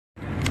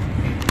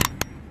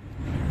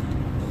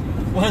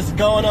What's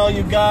going on,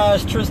 you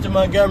guys? Tristan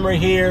Montgomery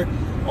here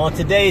on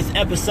today's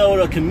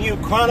episode of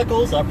Commute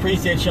Chronicles. I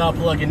appreciate y'all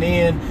plugging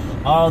in.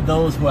 All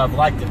those who have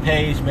liked the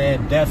page,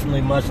 man,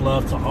 definitely much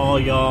love to all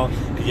y'all,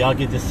 because y'all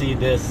get to see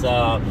this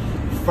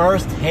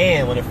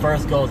firsthand when it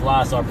first goes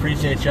live, so I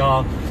appreciate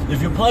y'all.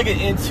 If you plug it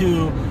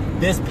into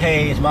this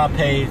page, my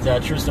page,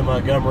 Tristan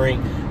Montgomery,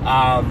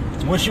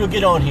 what you will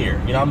get on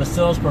here, you know, I'm a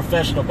sales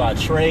professional by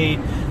trade,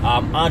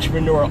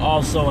 entrepreneur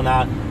also, and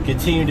I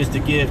continue just to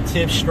give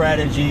tips,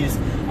 strategies,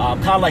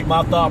 kind of like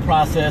my thought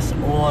process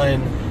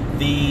on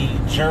the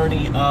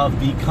journey of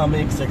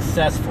becoming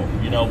successful,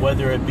 you know,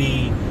 whether it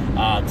be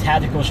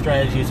tactical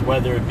strategies,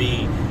 whether it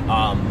be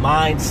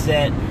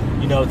mindset,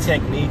 you know,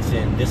 techniques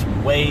and just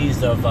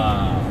ways of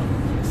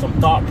some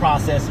thought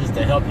processes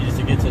to help you just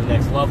to get to the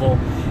next level.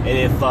 And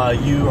if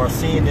you are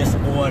seeing this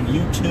on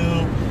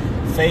YouTube,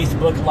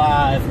 Facebook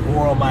Live,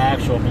 or on my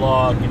actual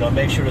blog, you know,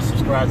 make sure to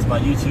subscribe to my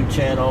YouTube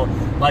channel,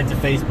 like the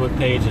Facebook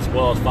page, as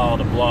well as follow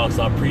the blog.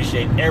 So I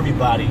appreciate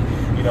everybody,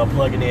 you know,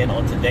 plugging in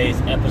on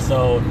today's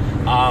episode.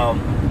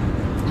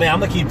 Man, I'm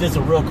gonna keep this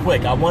real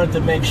quick. I wanted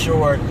to make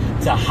sure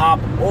to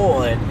hop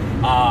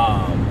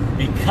on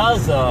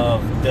because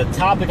of the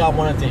topic I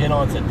wanted to hit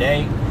on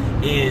today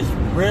is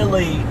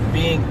really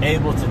being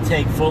able to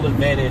take full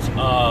advantage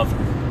of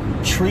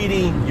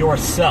treating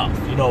yourself,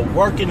 you know,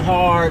 working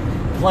hard,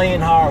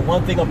 playing hard.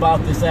 One thing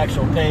about this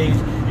actual page,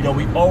 you know,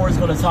 we always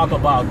going to talk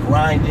about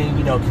grinding,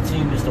 you know,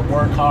 continue just to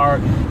work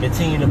hard,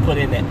 continue to put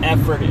in the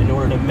effort in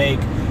order to make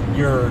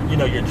your, you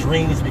know, your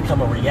dreams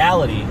become a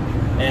reality.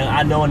 And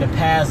I know in the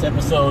past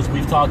episodes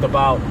we've talked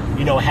about,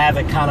 you know,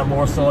 having kind of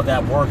more so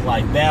that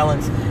work-life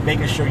balance,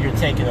 making sure you're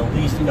taking at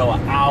least, you know,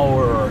 an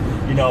hour or,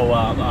 you know,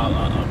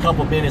 a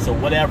couple minutes or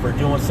whatever,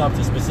 doing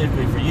something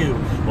specifically for you.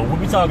 But what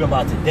we're talking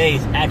about today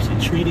is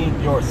actually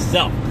treating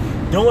yourself,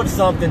 doing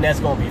something that's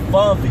going to be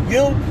fun for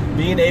you,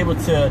 being able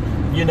to,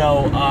 you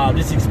know,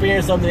 just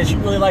experience something that you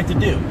really like to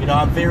do. You know,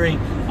 I'm very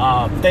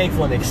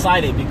thankful and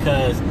excited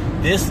because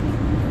this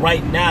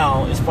right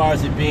now, as far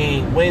as it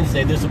being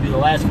Wednesday, this will be the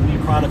last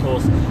Commute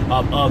Chronicles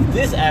of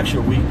this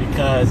actual week,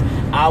 because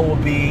I will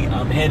be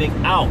heading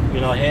out, you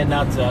know, heading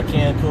out to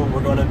Cancun.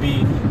 We're going to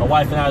be, my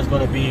wife and I is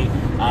going to be,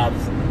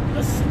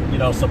 you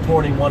know,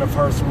 supporting one of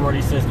her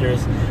sorority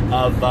sisters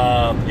of,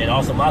 and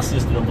also my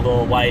sister in blue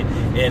and white,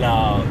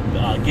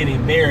 and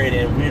getting married.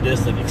 And we're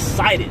just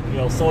excited, you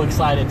know, so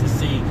excited to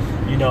see,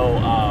 you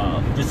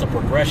know, just a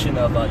progression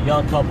of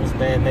young couples,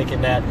 man,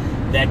 making that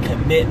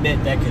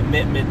commitment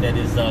that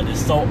is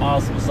just so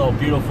awesome, so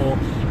beautiful.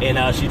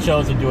 And she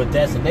chose to do a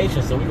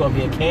destination, so we're going to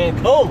be in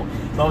Cancun.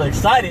 So I'm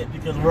excited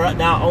because we're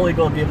not only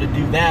going to be able to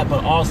do that,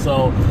 but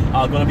also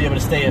going to be able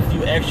to stay a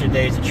few extra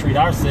days to treat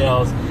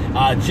ourselves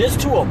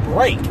just to a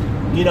break.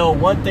 You know,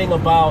 one thing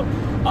about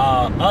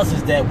us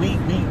is that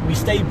we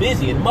stay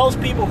busy, and most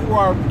people who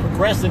are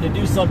progressing to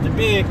do something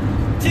big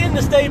tend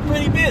to stay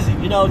pretty busy.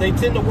 You know, they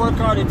tend to work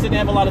hard, they tend to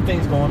have a lot of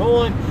things going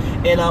on.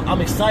 And I'm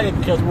excited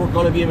because we're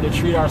going to be able to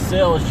treat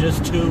ourselves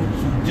just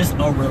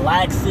a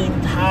relaxing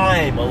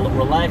time, a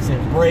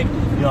relaxing break.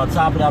 You know, on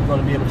top of that, I'm going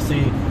to be able to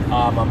see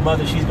my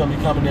mother. She's going to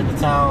be coming into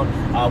town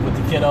with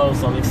the kiddos.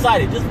 So I'm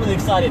excited, just really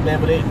excited,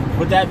 man. But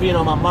with that being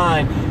on my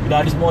mind, you know,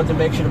 I just wanted to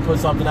make sure to put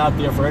something out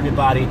there for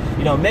everybody.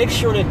 You know, make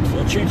sure to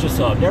treat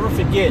yourself. Never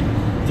forget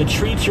to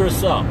treat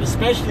yourself,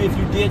 especially if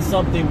you did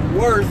something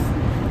worth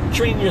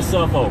treating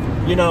yourself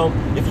over. You know,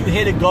 if you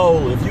hit a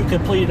goal, if you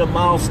completed a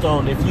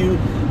milestone, if you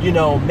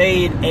know,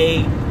 made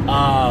a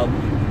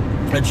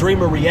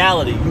dream a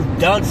reality, you've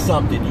done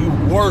something, you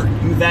worked,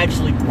 you've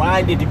actually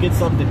grinded to get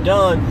something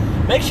done,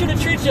 make sure to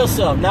treat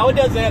yourself. Now, it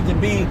doesn't have to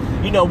be,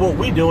 you know, what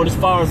we doing as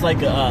far as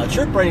like a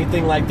trip or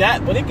anything like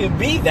that, but it can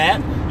be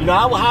that. You know,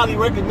 I would highly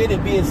recommend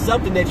it being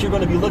something that you're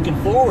going to be looking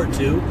forward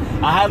to.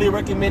 I highly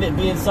recommend it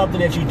being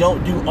something that you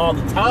don't do all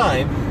the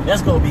time.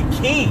 That's going to be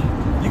key.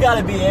 You got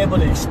to be able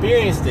to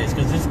experience this,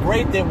 because it's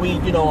great that we,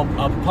 you know,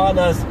 upon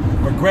us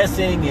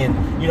progressing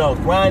and, you know,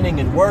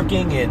 grinding and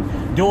working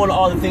and doing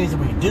all the things that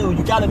we do,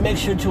 you got to make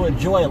sure to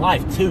enjoy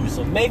life too.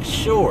 So make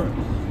sure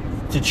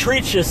to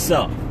treat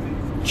yourself.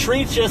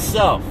 Treat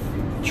yourself.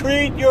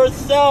 Treat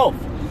yourself.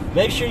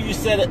 Make sure you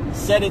set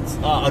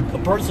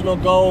a personal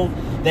goal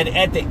that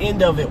at the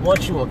end of it,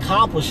 once you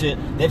accomplish it,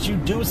 that you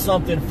do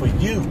something for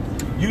you.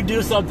 You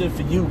do something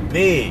for you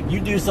big. You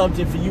do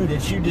something for you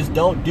that you just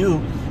don't do,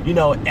 you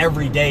know,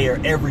 every day or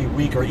every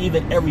week or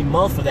even every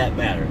month for that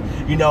matter.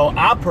 You know,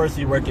 I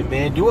personally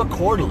recommend do it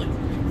quarterly.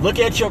 Look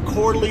at your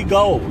quarterly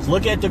goals.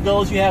 Look at the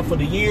goals you have for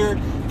the year,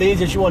 things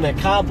that you want to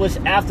accomplish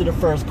after the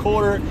first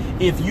quarter.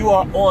 If you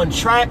are on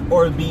track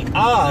or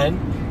beyond,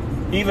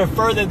 even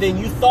further than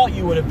you thought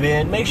you would have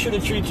been, make sure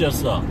to treat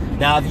yourself.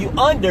 Now, if you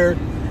under,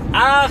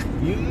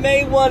 you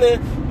may want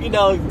to, you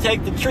know,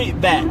 take the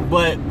treat back.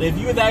 But if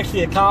you've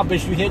actually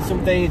accomplished, you hit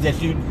some things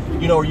that you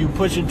know, you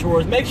pushing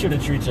towards, make sure to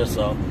treat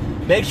yourself.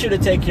 Make sure to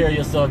take care of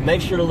yourself.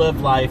 Make sure to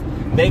live life.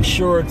 Make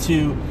sure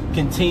to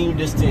continue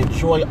just to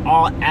enjoy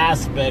all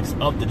aspects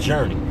of the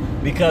journey.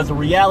 Because the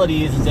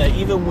reality is that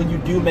even when you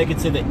do make it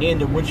to the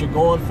end of what you're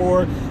going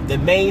for, the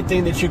main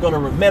thing that you're going to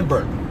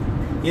remember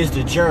is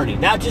the journey,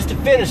 not just the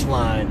finish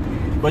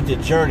line, but the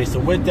journey. So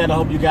with that, I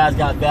hope you guys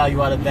got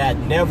value out of that.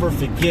 Never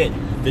forget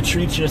to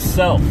treat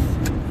yourself.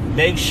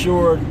 Make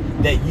sure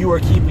that you are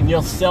keeping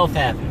yourself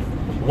happy.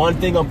 One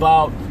thing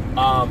about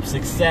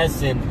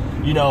success, and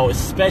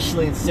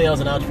especially in sales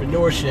and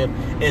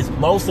entrepreneurship, is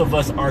most of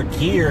us are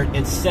geared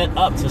and set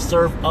up to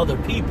serve other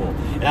people.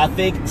 And I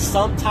think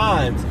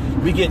sometimes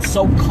we get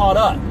so caught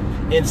up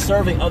in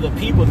serving other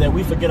people that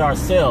we forget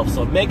ourselves.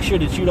 So make sure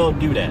that you don't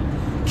do that.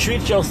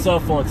 Treat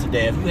yourself on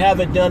today. If you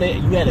haven't done it,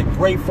 you had a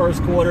great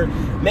first quarter,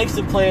 make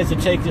some plans to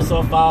take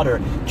yourself out or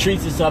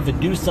treat yourself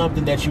and do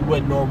something that you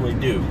wouldn't normally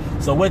do.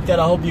 So with that,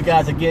 I hope you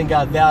guys again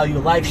got value.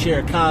 Like,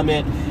 share,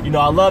 comment.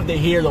 I love to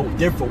hear the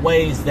different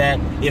ways that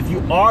if you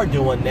are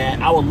doing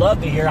that, I would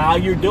love to hear how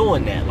you're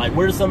doing that. Like,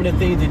 what are some of the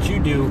things that you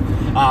do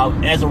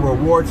as a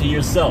reward to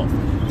yourself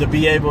to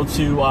be able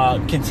to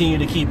continue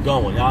to keep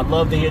going? I'd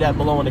love to hear that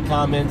below in the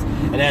comments.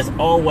 And as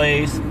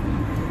always,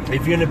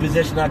 if you're in a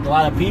position like a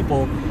lot of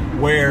people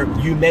where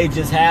you may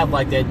just have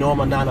like that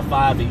normal 9 to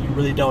 5 and you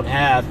really don't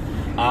have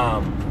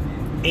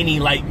any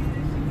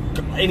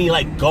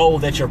goal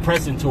that you're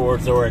pressing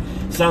towards or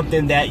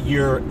something that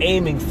you're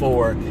aiming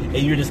for, and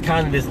you're just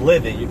kind of just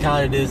living. You're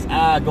kind of just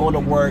going to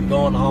work,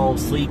 going home,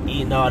 sleep,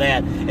 eating, all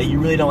that, and you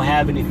really don't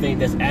have anything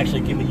that's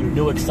actually giving you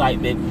new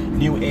excitement,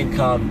 new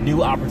income,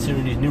 new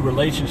opportunities, new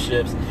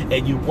relationships,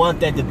 and you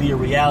want that to be a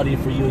reality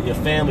for you and your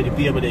family, to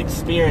be able to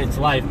experience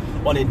life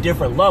on a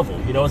different level.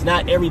 It's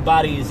not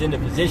everybody is in the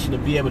position to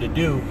be able to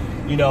do,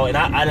 and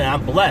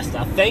I'm blessed.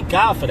 I thank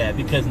God for that,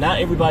 because not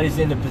everybody's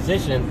in the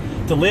position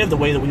to live the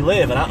way that we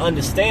live, and I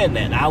understand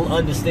that. And I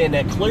understand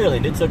that clearly.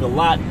 And it took a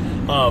lot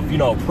of,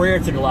 prayer,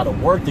 it took a lot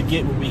of work to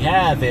get what we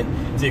have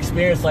and to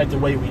experience life the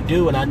way we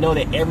do. And I know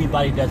that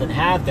everybody doesn't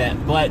have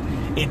that, but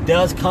it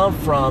does come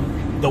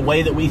from the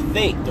way that we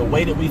think, the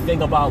way that we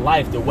think about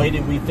life, the way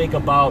that we think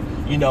about,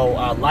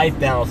 life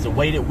balance, the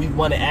way that we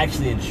want to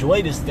actually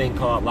enjoy this thing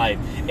called life.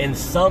 And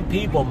some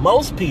people,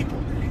 most people,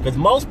 because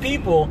most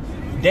people,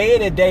 day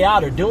in and day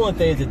out, are doing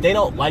things that they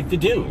don't like to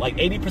do. Like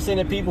 80%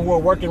 of people who are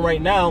working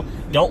right now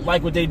don't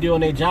like what they do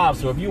in their job.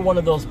 So if you're one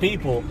of those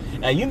people,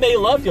 and you may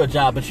love your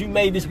job, but you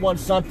may just want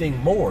something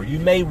more. You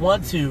may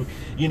want to,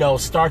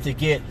 start to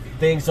get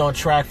things on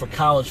track for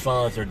college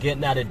funds, or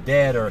getting out of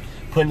debt, or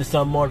putting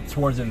some more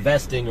towards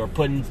investing, or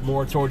putting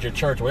more towards your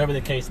church, whatever the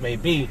case may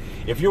be.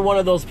 If you're one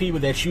of those people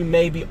that you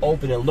may be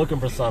open and looking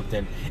for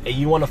something, and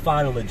you want to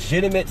find a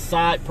legitimate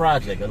side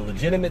project, a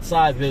legitimate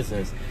side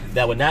business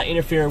that would not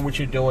interfere in what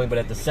you're doing, but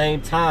at the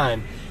same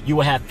time, you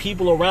will have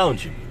people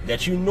around you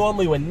that you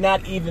normally would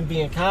not even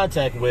be in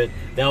contact with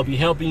that will be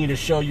helping you to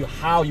show you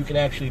how you can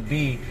actually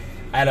be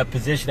at a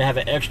position to have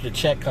an extra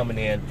check coming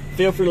in,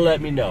 feel free to let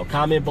me know.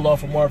 Comment below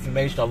for more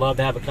information. I'd love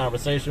to have a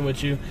conversation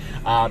with you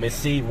and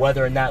see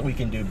whether or not we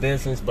can do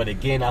business. But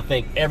again, I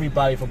thank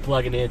everybody for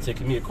plugging into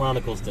Commute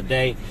Chronicles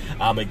today.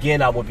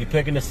 Again, I will be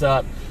picking this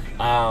up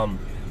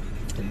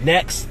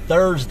next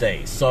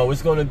Thursday. So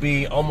it's going to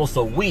be almost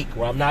a week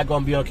where I'm not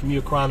going to be on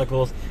Commute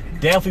Chronicles.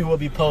 Definitely will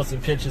be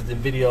posting pictures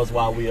and videos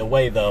while we're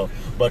away, though.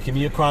 But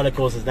Commute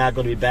Chronicles is not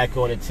going to be back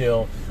on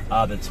until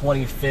the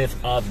 25th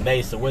of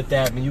May. So with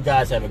that, you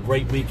guys have a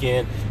great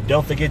weekend.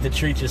 Don't forget to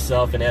treat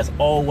yourself. And as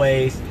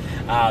always,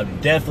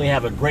 definitely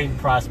have a great and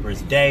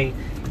prosperous day,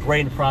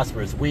 great and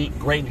prosperous week,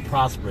 great and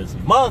prosperous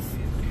month.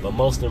 But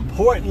most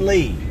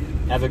importantly,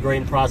 have a great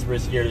and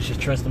prosperous year. This is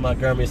Tristan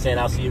Montgomery saying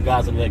I'll see you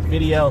guys in the next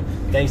video.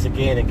 Thanks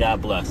again, and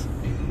God bless.